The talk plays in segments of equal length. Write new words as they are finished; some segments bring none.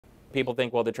People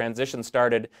think, well, the transition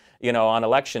started, on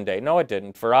election day. No, it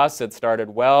didn't. For us, it started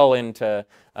well into,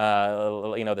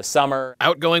 the summer.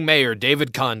 Outgoing Mayor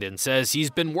David Condon says he's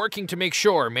been working to make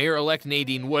sure Mayor-elect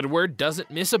Nadine Woodward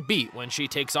doesn't miss a beat when she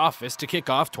takes office to kick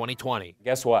off 2020.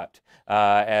 Guess what?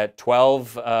 At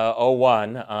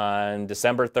 12:01 on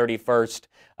December 31st,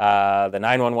 the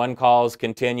 911 calls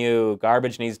continue.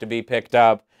 Garbage needs to be picked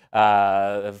up.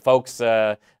 Folks,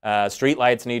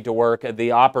 streetlights need to work.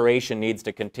 The operation needs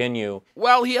to continue.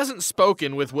 While he hasn't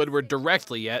spoken with Woodward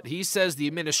directly yet, he says the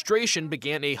administration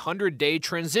began a 100-day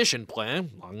transition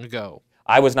plan long ago.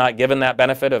 I was not given that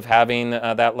benefit of having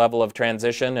that level of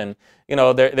transition, and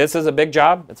this is a big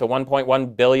job. It's a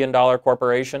 $1.1 billion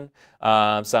corporation,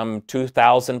 some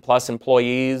 2,000 plus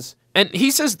employees. And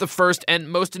he says the first and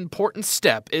most important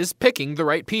step is picking the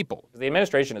right people. The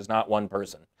administration is not one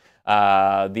person.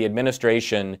 The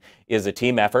administration is a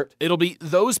team effort. It'll be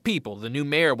those people the new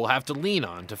mayor will have to lean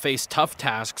on to face tough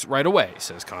tasks right away,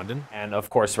 says Condon. And of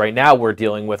course, right now we're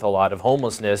dealing with a lot of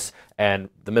homelessness, and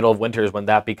the middle of winter is when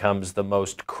that becomes the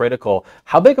most critical.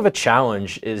 How big of a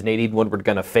challenge is Nadine Woodward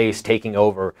going to face taking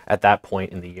over at that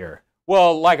point in the year?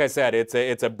 Well, like I said,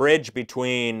 it's a bridge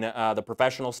between the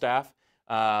professional staff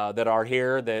that are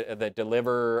here, that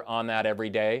deliver on that every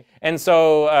day. And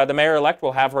so the mayor-elect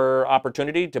will have her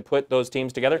opportunity to put those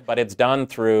teams together, but it's done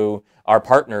through our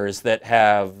partners that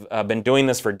have been doing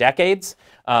this for decades,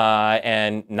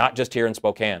 and not just here in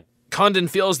Spokane. Condon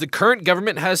feels the current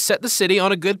government has set the city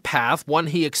on a good path, one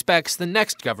he expects the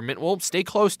next government will stay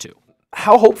close to.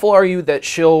 How hopeful are you that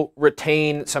she'll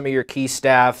retain some of your key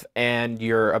staff and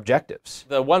your objectives?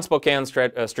 The One Spokane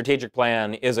strategic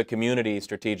plan is a community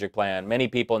strategic plan. Many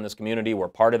people in this community were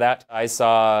part of that. I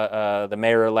saw the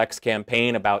mayor-elect's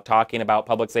campaign about talking about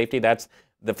public safety. That's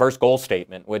the first goal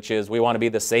statement, which is we want to be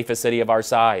the safest city of our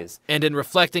size. And in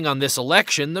reflecting on this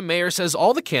election, the mayor says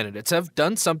all the candidates have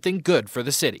done something good for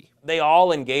the city. They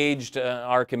all engaged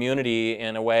our community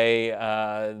in a way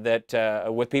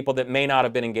with people that may not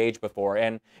have been engaged before,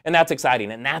 and that's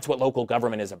exciting, and that's what local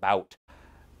government is about.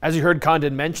 As you heard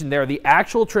Condon mention there, the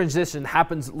actual transition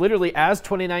happens literally as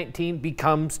 2019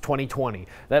 becomes 2020.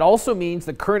 That also means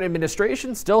the current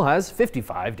administration still has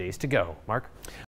 55 days to go. Mark?